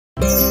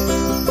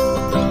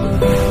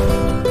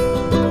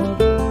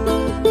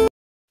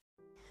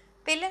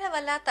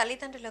వల్ల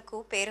తల్లిదండ్రులకు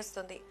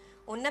పేరొస్తుంది,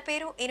 ఉన్న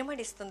పేరు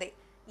ఇనుమడిస్తుంది.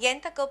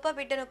 ఎంత గొప్ప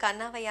బిడ్డను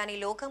కన్నావయ్య అని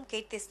లోకం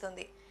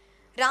కీర్తిస్తుంది.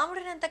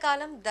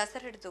 రాముడినంతకాలం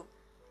దశరథుడు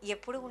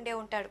ఎప్పుడూ ఉండే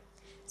ఉంటాడు.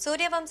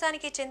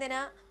 సూర్యవంశానికి చెందిన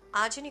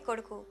ఆజుని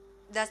కొడుకు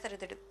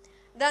దశరథుడు.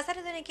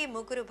 దశరథునికి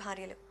ముగ్గురు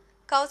భార్యలు,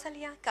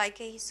 కౌసల్య,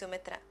 కైకేయి,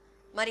 సుమిత్ర.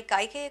 మరి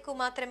కైకేయకు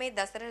మాత్రమే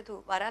దశరథుడు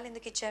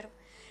వరాలెందుకిచ్చారు?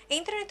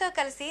 ఇంద్రునితో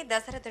కలిసి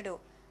దశరథుడు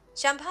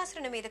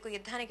శంభాసురుని మీదకు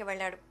యుద్ధానికి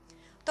వెళ్లాడు.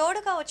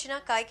 తోడుగా వచ్చిన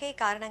కైకేయి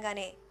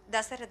కారణంగానే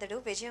దశరథుడు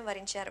విజయం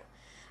వరించారు.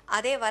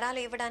 అదే వరాలు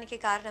ఇవ్వడానికి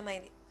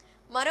కారణమైంది.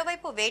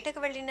 మరోవైపు వేటకు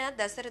వెళ్లిన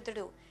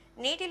దశరథుడు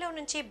నీటిలో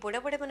నుంచి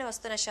బుడబుడమని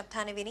వస్తున్న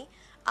శబ్దాన్ని విని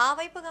ఆ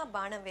వైపుగా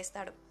బాణం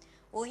వేస్తాడు.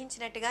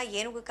 ఊహించినట్టుగా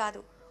ఏనుగు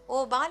కాదు, ఓ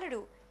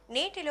బాలుడు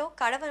నీటిలో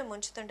కడవను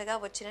ముంచుతుండగా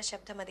వచ్చిన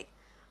శబ్దమది.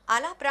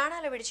 అలా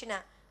ప్రాణాలు విడిచిన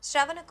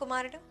శ్రవణ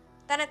కుమారుడు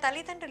తన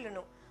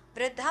తల్లిదండ్రులను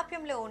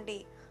వృద్ధాప్యంలో ఉండి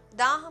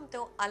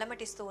దాహంతో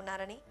అలమటిస్తూ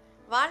ఉన్నారని,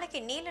 వాళ్ళకి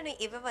నీళ్లను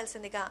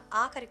ఇవ్వవలసిందిగా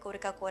ఆఖరి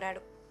కోరిక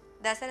కోరాడు.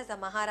 దశరథ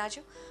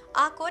మహారాజు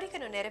ఆ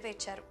కోరికను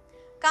నెరవేర్చారు.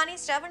 కానీ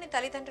శ్రవణి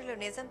తల్లిదండ్రులు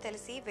నిజం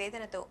తెలిసి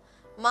వేదనతో,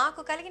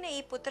 మాకు కలిగిన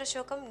ఈ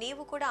పుత్రశోకం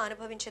నీవు కూడా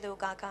అనుభవించదువు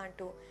కాక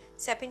అంటూ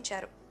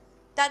శపించారు.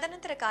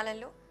 తదనంతర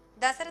కాలంలో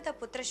దశరథ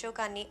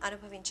పుత్రశోకాన్ని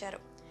అనుభవించారు.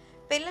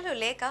 పిల్లలు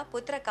లేక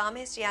పుత్ర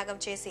కామేశ్ యాగం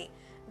చేసి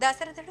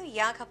దశరథుడు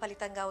యాగ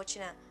ఫలితంగా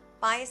వచ్చిన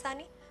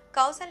పాయసాన్ని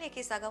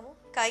కౌసల్యకి సగము,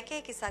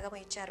 కైకేయికి సగము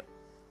ఇచ్చారు.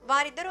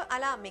 వారిద్దరూ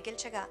అలా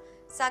మిగిల్చగా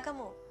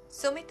సగము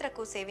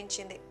సుమిత్రకు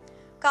సేవించింది.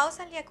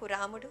 కౌసల్యకు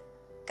రాముడు,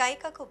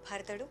 కైకకు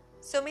భరతుడు,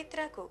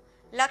 సుమిత్రకు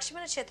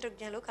లక్ష్మణ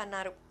శత్రుఘ్నులు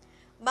కన్నారు.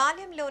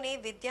 బాల్యంలోనే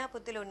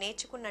విద్యాబుద్ధులు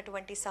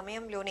నేర్చుకున్నటువంటి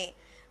సమయంలోనే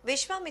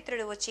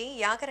విశ్వామిత్రుడు వచ్చి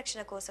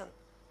యాగరక్షణ కోసం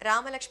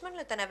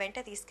రామలక్ష్మణులు తన వెంట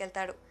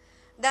తీసుకెళ్తాడు.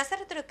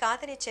 దశరథుడు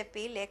కాదని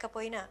చెప్పి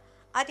లేకపోయినా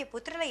అది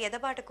పుత్రుల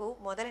ఎదబాటుకు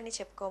మొదలని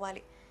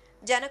చెప్పుకోవాలి.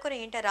 జనకుని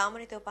ఇంట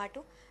రామునితో పాటు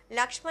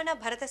లక్ష్మణ,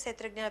 భరత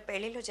శత్రుఘ్నుల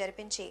పెళ్లిళ్లు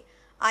జరిపించి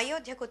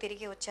అయోధ్యకు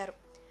తిరిగి వచ్చారు.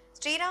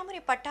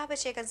 శ్రీరాముని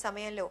పట్టాభిషేకం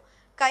సమయంలో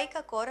కైక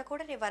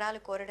కోరకూడని వరాలు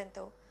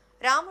కోరడంతో,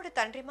 రాముడు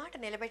తండ్రి మాట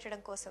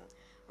నిలబెట్టడం కోసం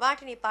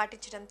వాటిని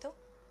పాటించడంతో,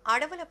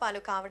 అడవుల పాలు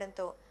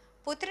కావడంతో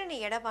పుత్రుని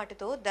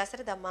ఎడబాటుతో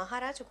దశరథ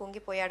మహారాజు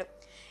కుంగిపోయాడు.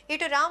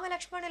 ఇటు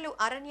రామలక్ష్మణులు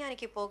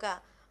అరణ్యానికి పోగా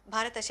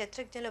భరత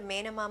శత్రుఘ్నులు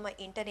మేనమామ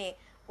ఇంటనే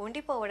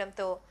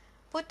ఉండిపోవడంతో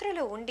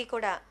పుత్రులు ఉండి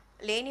కూడా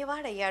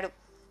లేనివాడయ్యాడు.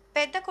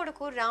 పెద్ద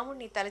కొడుకు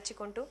రాముణ్ణి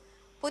తలుచుకుంటూ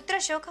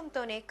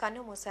పుత్రశోకంతోనే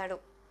కన్నుమూశాడు.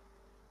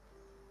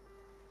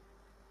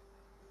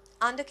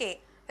 అందుకే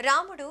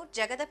రాముడు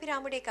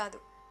జగదభిరాముడే కాదు,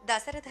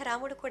 దశరథ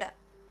రాముడు కూడా.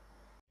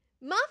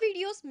 మా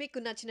వీడియోస్ మీకు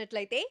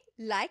నచ్చినట్లయితే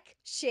లైక్,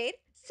 షేర్,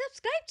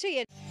 సబ్స్క్రైబ్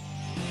చేయండి.